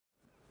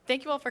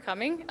Thank you all for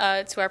coming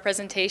to our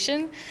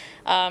presentation.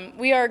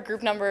 We are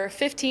group number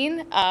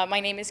 15.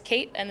 My name is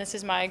Kate, and this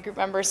is my group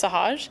member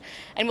Sahaj.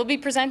 And we'll be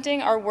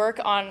presenting our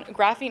work on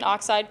graphene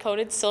oxide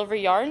coated silver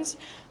yarns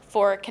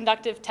for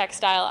conductive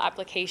textile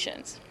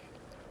applications.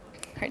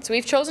 All right, so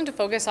we've chosen to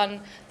focus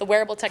on the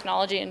wearable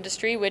technology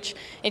industry, which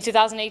in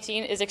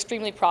 2018 is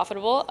extremely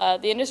profitable.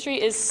 The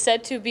industry is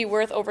said to be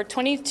worth over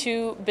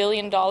 $22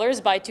 billion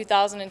by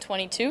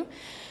 2022.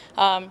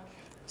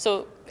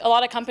 So a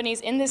lot of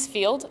companies in this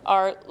field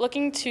are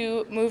looking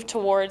to move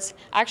towards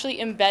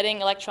actually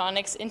embedding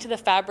electronics into the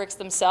fabrics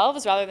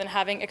themselves rather than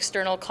having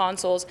external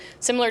consoles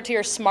similar to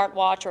your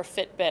smartwatch or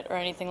Fitbit or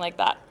anything like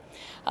that.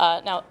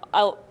 Now,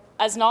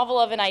 as novel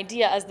of an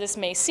idea as this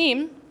may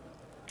seem,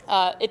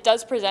 it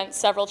does present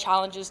several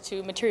challenges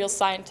to materials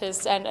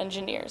scientists and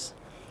engineers.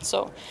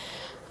 So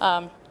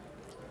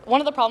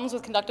one of the problems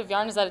with conductive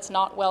yarn is that it's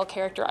not well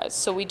characterized.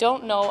 So we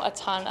don't know a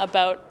ton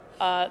about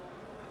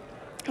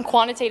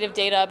quantitative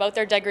data about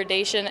their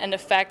degradation and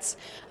effects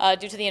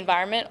due to the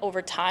environment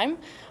over time.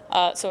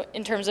 So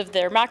in terms of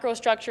their macro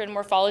structure and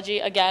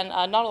morphology, again,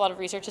 not a lot of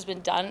research has been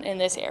done in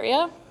this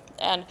area.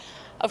 And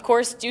of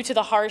course, due to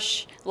the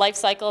harsh life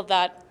cycle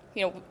that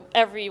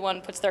everyone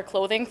puts their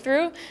clothing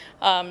through,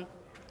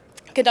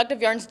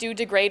 conductive yarns do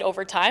degrade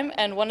over time,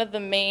 and one of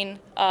the main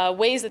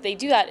ways that they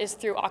do that is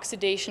through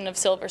oxidation of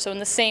silver. So in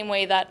the same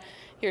way that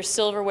your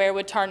silverware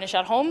would tarnish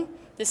at home,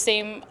 the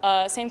same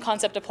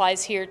concept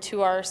applies here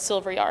to our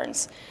silver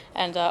yarns.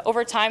 And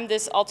over time,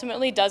 this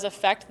ultimately does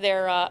affect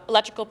their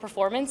electrical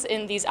performance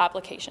in these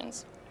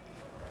applications.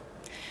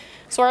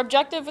 So our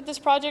objective with this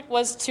project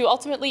was to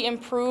ultimately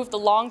improve the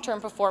long-term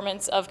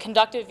performance of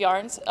conductive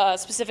yarns,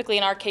 specifically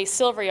in our case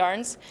silver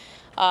yarns,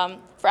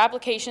 for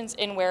applications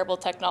in wearable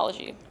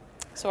technology.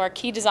 So our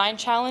key design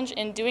challenge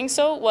in doing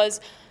so was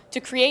to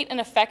create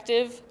an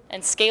effective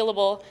and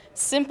scalable,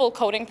 simple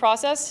coating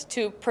process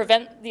to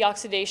prevent the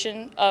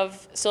oxidation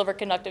of silver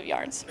conductive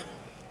yarns.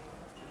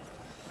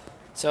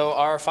 So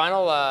our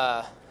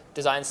final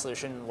design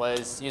solution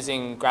was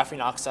using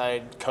graphene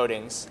oxide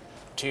coatings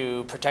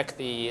to protect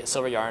the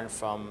silver yarn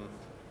from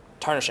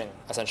tarnishing,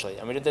 essentially.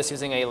 And we did this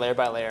using a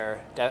layer-by-layer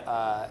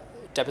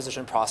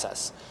deposition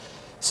process.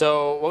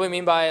 So what we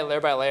mean by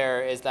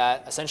layer is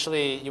that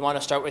essentially you want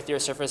to start with your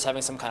surface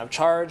having some kind of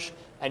charge,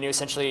 and you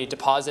essentially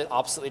deposit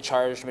oppositely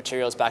charged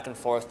materials back and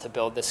forth to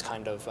build this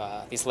kind of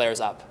these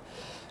layers up.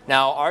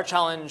 Now our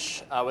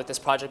challenge with this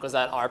project was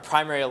that our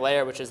primary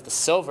layer, which is the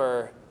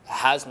silver,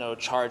 has no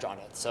charge on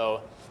it.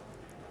 So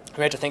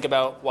we had to think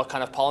about what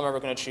kind of polymer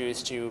we're going to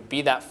choose to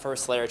be that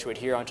first layer to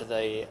adhere onto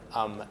the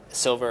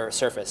silver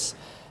surface.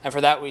 And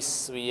for that we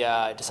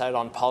decided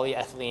on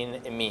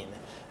polyethylene imine.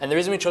 And the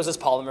reason we chose this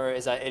polymer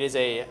is that it is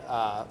a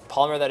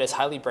polymer that is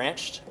highly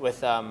branched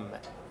with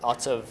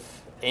lots of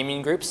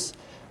amine groups,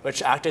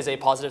 which act as a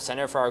positive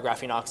center for our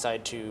graphene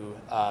oxide to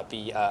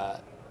be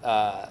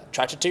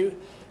attracted to.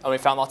 And we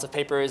found lots of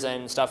papers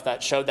and stuff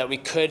that showed that we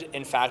could,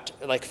 in fact,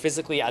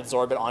 physically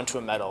adsorb it onto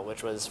a metal,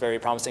 which was very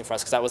promising for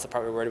us because that was the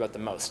part we were worried about the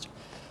most.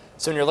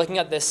 So when you're looking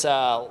at this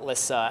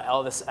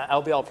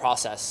LBL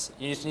process,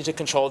 you need to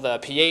control the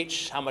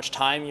pH, how much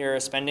time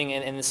you're spending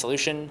in the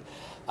solution,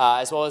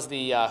 as well as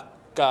the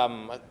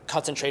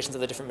concentrations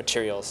of the different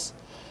materials.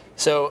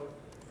 So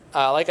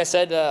like I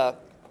said,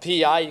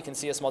 PEI, you can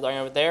see a small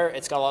diagram over there.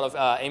 It's got a lot of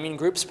amine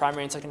groups,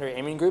 primary and secondary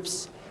amine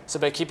groups. So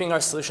by keeping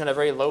our solution at a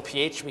very low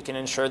pH, we can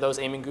ensure those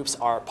amine groups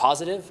are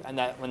positive, and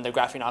that when the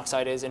graphene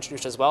oxide is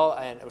introduced as well,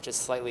 and which is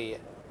slightly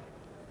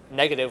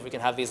negative, we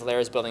can have these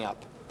layers building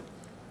up.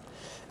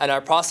 And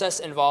our process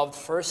involved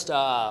first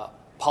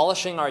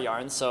polishing our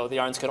yarns. So the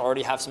yarns could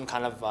already have some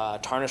kind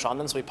of tarnish on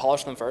them, so we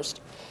polished them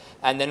first.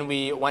 And then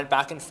we went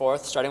back and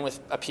forth, starting with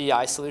a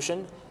PEI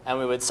solution, and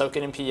we would soak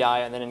it in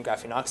PEI and then in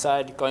graphene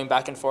oxide, going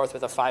back and forth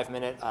with a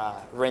 5-minute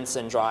rinse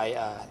and dry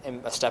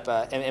a step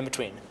in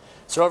between.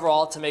 So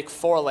overall, to make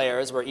 4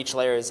 layers, where each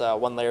layer is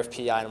 1 layer of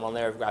PEI and 1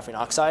 layer of graphene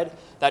oxide,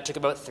 that took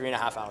about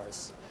 3.5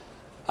 hours.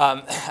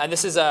 And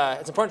this is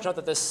it's important to note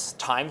that this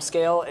time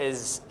scale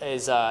is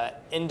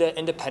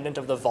independent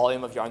of the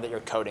volume of yarn that you're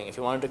coating. If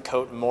you wanted to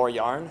coat more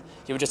yarn,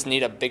 you would just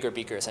need a bigger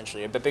beaker,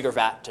 essentially, a bigger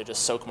vat to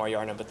just soak more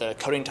yarn in, but the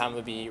coating time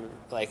would be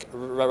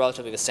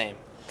relatively the same.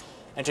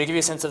 And to give you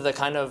a sense of the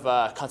kind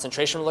of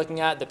concentration we're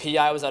looking at, the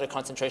PEI was at a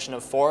concentration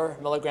of 4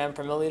 milligram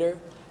per milliliter,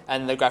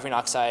 and the graphene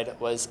oxide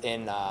was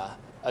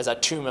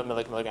at 2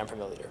 milligram per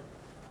milliliter.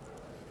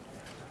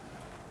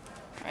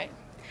 All right.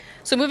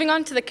 So moving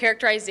on to the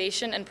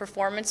characterization and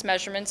performance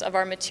measurements of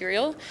our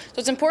material. So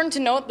it's important to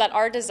note that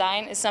our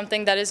design is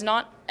something that is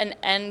not an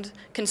end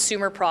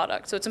consumer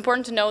product. So it's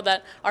important to know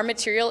that our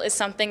material is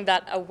something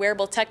that a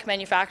wearable tech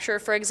manufacturer,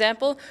 for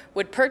example,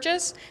 would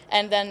purchase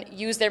and then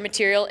use their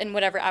material in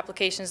whatever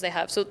applications they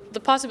have. So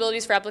the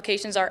possibilities for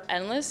applications are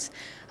endless,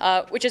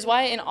 which is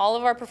why in all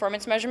of our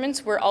performance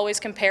measurements, we're always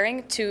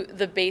comparing to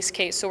the base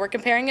case. So we're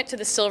comparing it to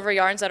the silver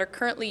yarns that are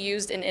currently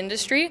used in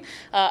industry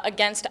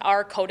against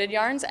our coated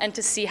yarns, and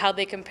to see how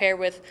they compare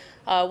with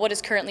what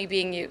is currently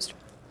being used.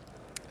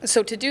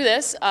 So to do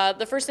this,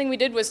 the first thing we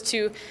did was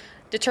to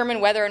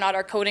determine whether or not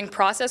our coating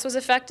process was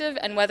effective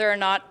and whether or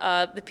not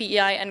the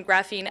PEI and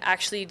graphene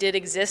actually did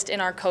exist in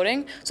our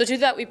coating. So to do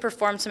that, we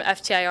performed some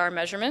FTIR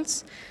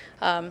measurements.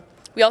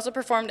 We also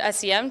performed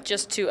SEM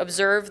just to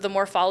observe the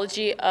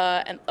morphology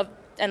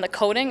and the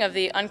coating of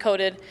the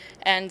uncoated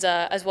and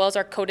as well as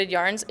our coated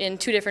yarns in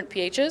 2 different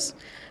pHs.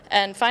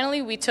 And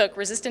finally, we took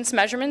resistance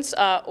measurements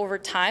over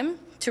time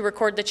to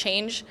record the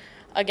change.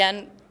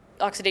 Again,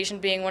 oxidation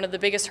being one of the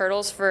biggest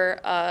hurdles for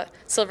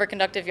silver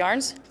conductive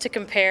yarns, to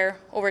compare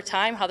over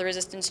time how the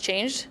resistance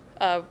changed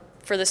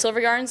for the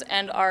silver yarns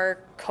and our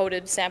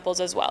coated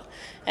samples as well.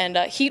 And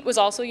heat was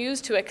also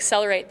used to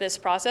accelerate this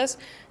process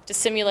to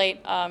simulate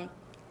a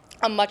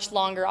much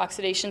longer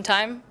oxidation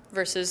time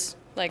versus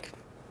like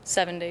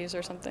 7 days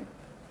or something.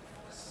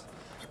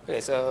 Okay,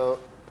 so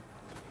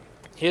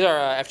here's our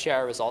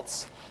FTIR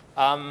results.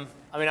 I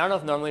mean, I don't know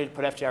if normally you'd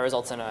put FTIR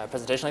results in a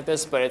presentation like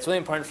this, but it's really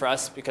important for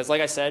us because,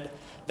 like I said,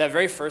 that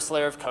very first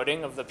layer of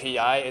coating of the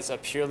PEI is a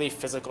purely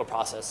physical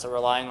process, so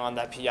relying on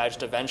that PEI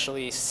just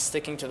eventually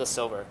sticking to the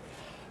silver.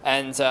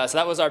 And so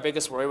that was our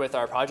biggest worry with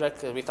our project,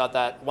 because we thought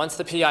that once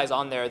the PEI is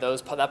on there,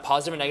 that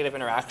positive and negative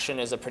interaction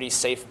is a pretty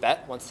safe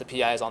bet once the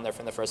PEI is on there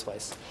from the first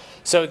place.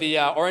 So the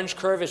orange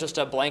curve is just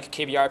a blank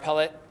KBR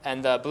pellet,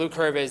 and the blue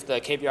curve is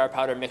the KBR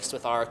powder mixed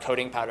with our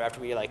coating powder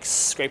after we like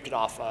scraped it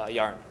off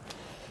yarn.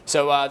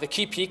 So the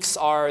key peaks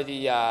are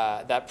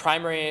that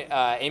primary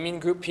amine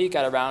group peak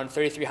at around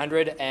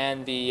 3,300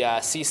 and the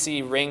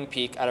CC ring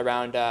peak at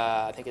around,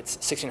 I think it's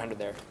 1,600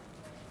 there.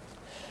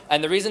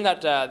 And the reason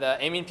that the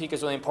amine peak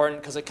is really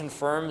important because it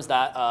confirms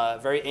that a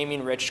very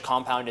amine-rich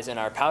compound is in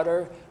our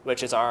powder,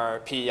 which is our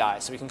PEI.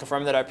 So we can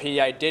confirm that our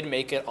PEI did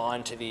make it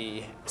onto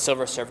the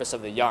silver surface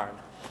of the yarn.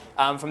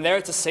 From there,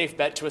 it's a safe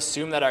bet to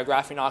assume that our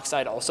graphene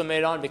oxide also made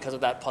it on because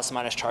of that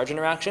plus-minus charge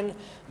interaction.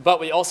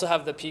 But we also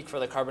have the peak for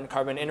the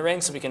carbon-carbon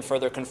in-ring, so we can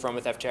further confirm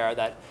with FTIR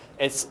that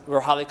we're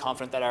highly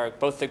confident that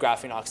both the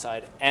graphene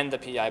oxide and the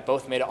PEI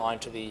both made it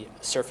onto the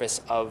surface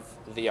of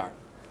the yarn.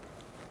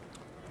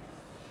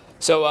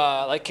 So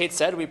like Kate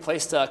said, we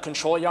placed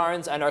control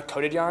yarns and our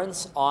coated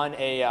yarns on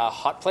a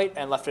hot plate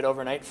and left it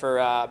overnight for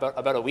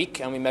about a week.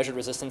 And we measured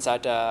resistance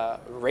at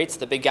rates.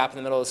 The big gap in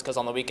the middle is because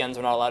on the weekends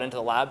we're not allowed into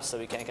the lab, so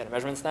we can't get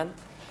measurements then.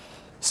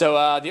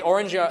 So the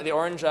orange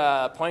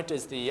point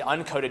is the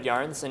uncoated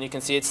yarns, and you can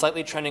see it's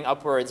slightly trending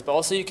upwards. But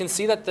also you can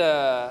see that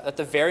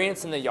the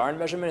variance in the yarn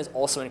measurement is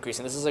also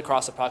increasing. This is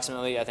across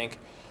approximately, I think,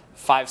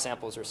 5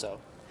 samples or so.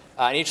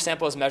 And each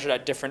sample is measured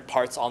at different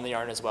parts on the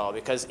yarn as well,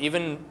 because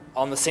even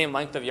on the same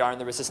length of yarn,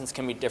 the resistance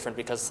can be different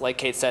because, like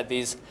Kate said,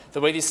 the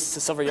way these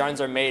silver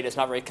yarns are made is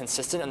not very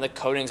consistent, and the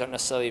coatings aren't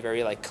necessarily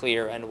very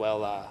clear and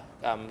well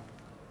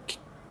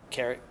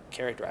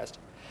characterized.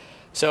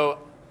 So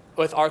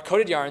with our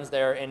coated yarns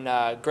there in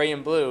gray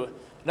and blue,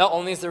 not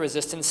only is the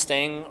resistance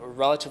staying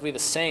relatively the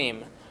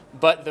same,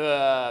 but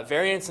the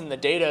variance in the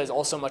data is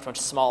also much, much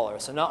smaller.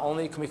 So not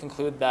only can we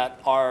conclude that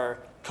our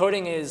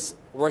coating is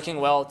working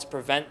well to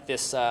prevent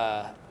this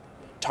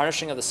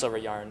tarnishing of the silver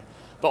yarn,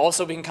 but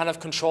also we can kind of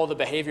control the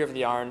behavior of the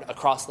yarn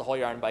across the whole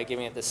yarn by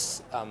giving it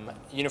this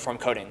uniform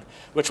coating,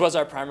 which was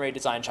our primary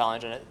design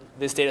challenge. And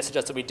this data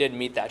suggests that we did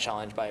meet that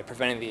challenge by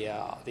preventing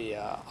the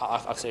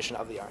oxidation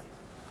of the yarn.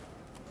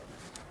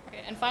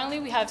 Okay, and finally,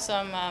 we have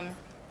some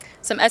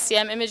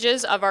SEM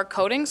images of our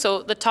coating.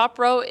 So the top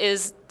row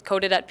is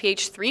coated at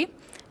pH 3.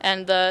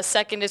 And the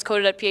second is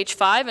coated at pH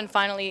 5, and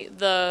finally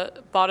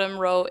the bottom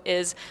row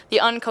is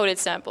the uncoated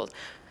sample.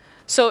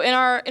 So in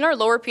our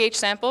lower pH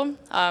sample,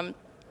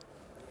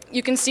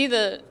 you can see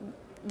the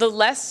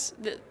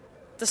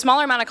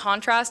smaller amount of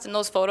contrast in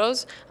those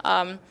photos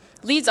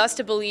leads us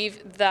to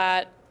believe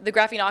that the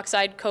graphene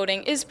oxide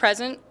coating is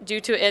present due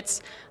to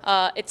its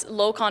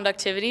low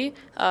conductivity.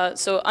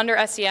 So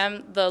under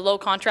SEM, the low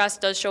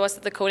contrast does show us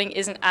that the coating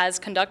isn't as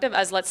conductive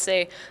as, let's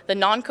say, the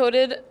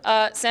non-coated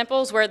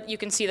samples, where you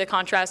can see the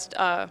contrast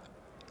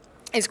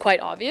is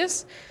quite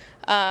obvious.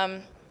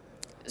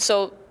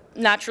 So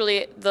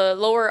naturally, the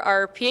lower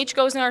our pH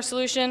goes in our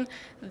solution,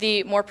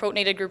 the more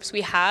protonated groups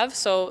we have,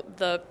 so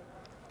the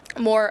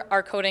more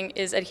our coating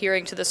is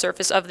adhering to the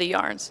surface of the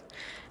yarns.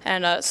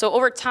 And so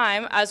over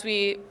time, as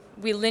we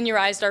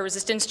linearized our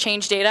resistance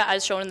change data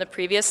as shown in the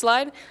previous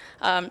slide,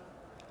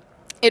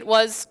 it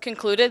was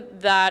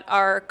concluded that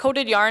our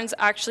coated yarns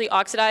actually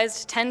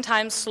oxidized 10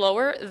 times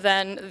slower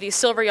than the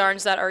silver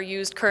yarns that are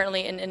used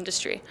currently in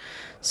industry.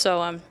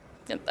 So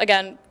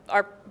again,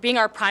 being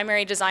our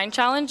primary design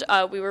challenge,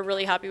 we were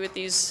really happy with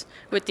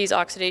these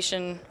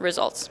oxidation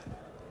results.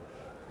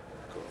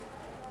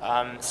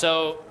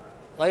 So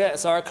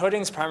our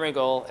coating's primary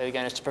goal,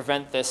 again, is to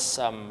prevent this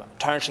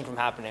tarnishing from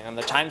happening. And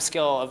the time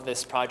scale of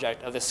this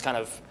project, of this kind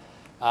of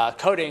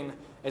coating,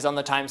 is on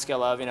the time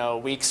scale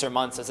of weeks or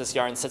months as this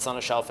yarn sits on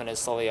a shelf and is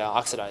slowly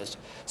oxidized.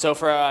 So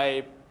for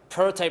a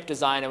prototype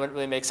design, it wouldn't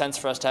really make sense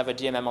for us to have a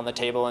DMM on the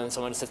table and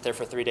someone sits there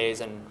for 3 days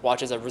and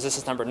watches a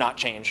resistance number not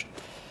change.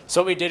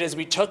 So what we did is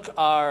we took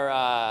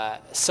our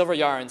silver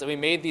yarns and we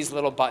made these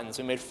little buttons.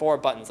 We made 4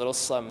 buttons, little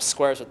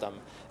squares with them.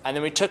 And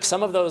then we took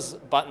some of those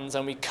buttons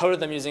and we coated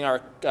them using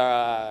our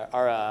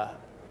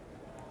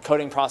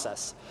coating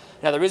process.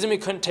 Now, the reason we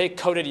couldn't take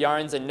coated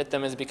yarns and knit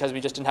them is because we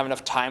just didn't have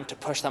enough time to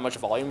push that much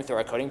volume through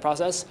our coating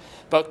process.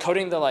 But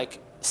coating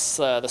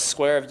the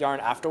square of yarn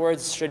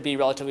afterwards should be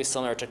relatively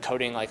similar to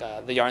coating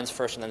the yarns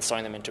first and then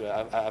sewing them into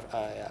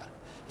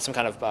some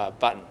kind of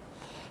button.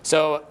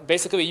 So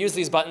basically, we use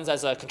these buttons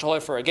as a controller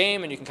for a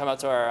game, and you can come out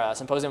to our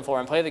symposium floor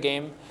and play the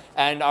game.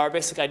 And our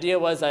basic idea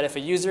was that if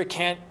a user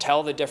can't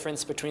tell the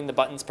difference between the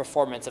buttons'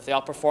 performance, if they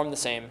all perform the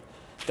same,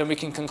 then we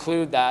can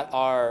conclude that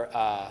our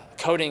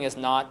coating is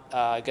not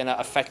going to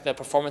affect the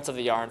performance of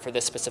the yarn for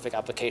this specific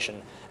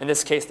application. In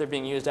this case, they're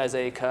being used as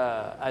a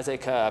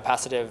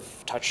capacitive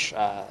touch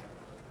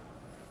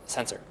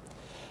sensor.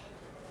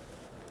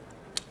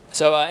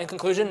 So in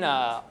conclusion,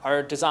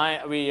 our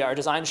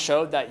design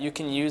showed that you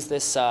can use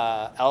this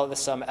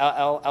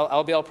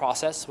LBL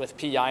process with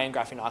PEI and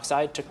graphene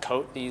oxide to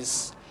coat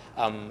these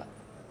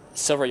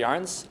silver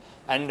yarns,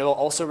 and it will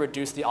also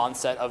reduce the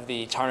onset of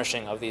the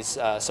tarnishing of these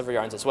silver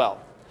yarns as well.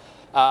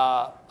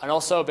 And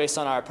also, based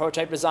on our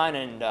prototype design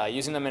and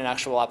using them in an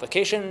actual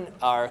application,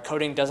 our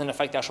coating doesn't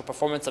affect the actual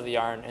performance of the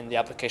yarn in the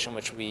application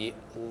which we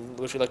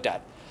looked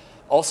at.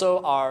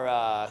 Also,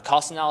 our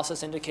cost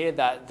analysis indicated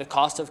that the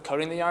cost of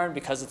coating the yarn,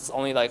 because it's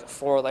only like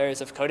 4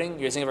 layers of coating,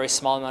 you're using a very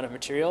small amount of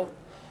material,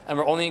 and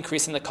we're only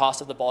increasing the cost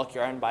of the bulk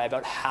yarn by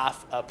about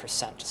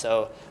 0.5%.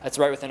 So that's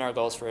right within our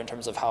goals in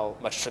terms of how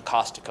much it should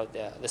cost to coat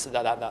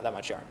that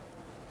much yarn.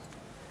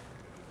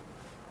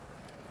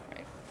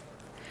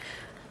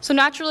 So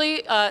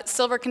naturally,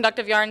 silver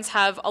conductive yarns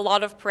have a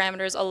lot of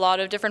parameters, a lot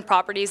of different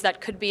properties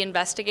that could be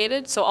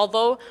investigated. So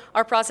although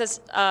our project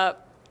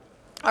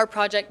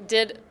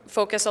did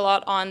focus a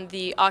lot on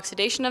the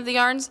oxidation of the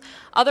yarns,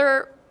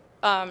 other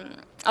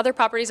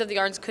properties of the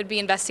yarns could be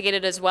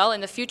investigated as well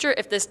in the future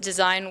if this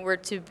design were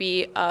to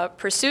be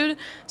pursued,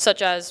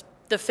 such as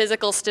the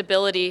physical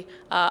stability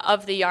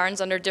of the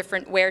yarns under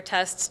different wear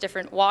tests,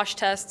 different wash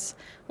tests.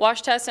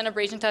 Wash tests and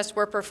abrasion tests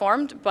were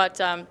performed, but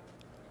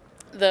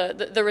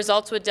the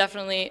results are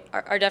definitely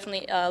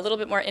a little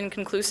bit more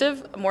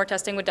inconclusive. More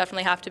testing would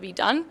definitely have to be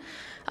done.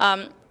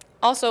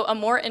 Also, a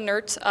more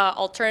inert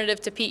alternative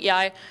to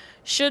PEI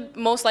should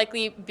most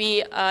likely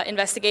be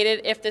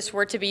investigated if this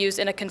were to be used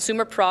in a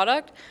consumer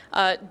product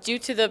due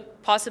to the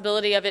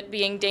possibility of it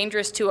being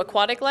dangerous to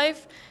aquatic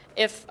life.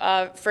 If,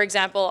 for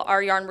example,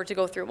 our yarn were to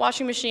go through a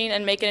washing machine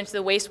and make it into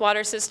the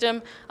wastewater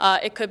system,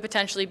 it could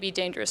potentially be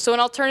dangerous. So an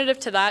alternative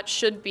to that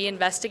should be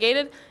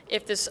investigated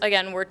if this,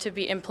 again, were to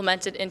be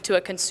implemented into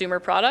a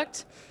consumer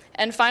product.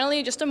 And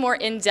finally, just a more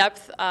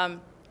in-depth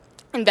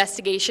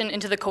investigation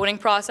into the coating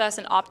process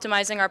and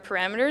optimizing our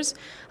parameters,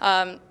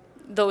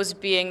 those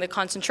being the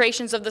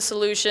concentrations of the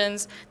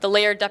solutions, the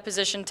layer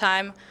deposition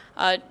time,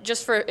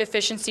 just for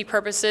efficiency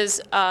purposes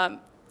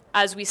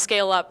as we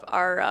scale up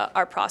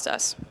our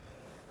process.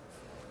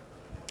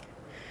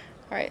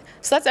 All right,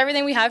 so that's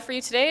everything we have for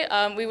you today.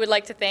 We would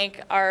like to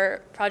thank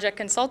our project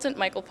consultant,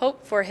 Michael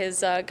Pope, for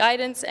his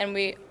guidance, and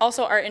we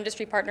also our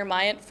industry partner,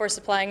 Myant, for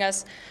supplying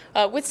us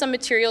with some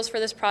materials for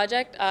this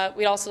project.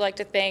 We'd also like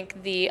to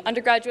thank the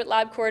undergraduate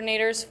lab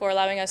coordinators for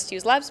allowing us to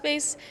use lab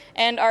space,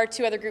 and our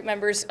 2 other group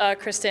members,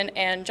 Kristin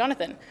and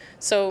Jonathan.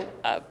 So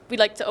we'd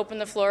like to open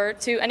the floor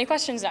to any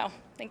questions now.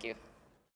 Thank you.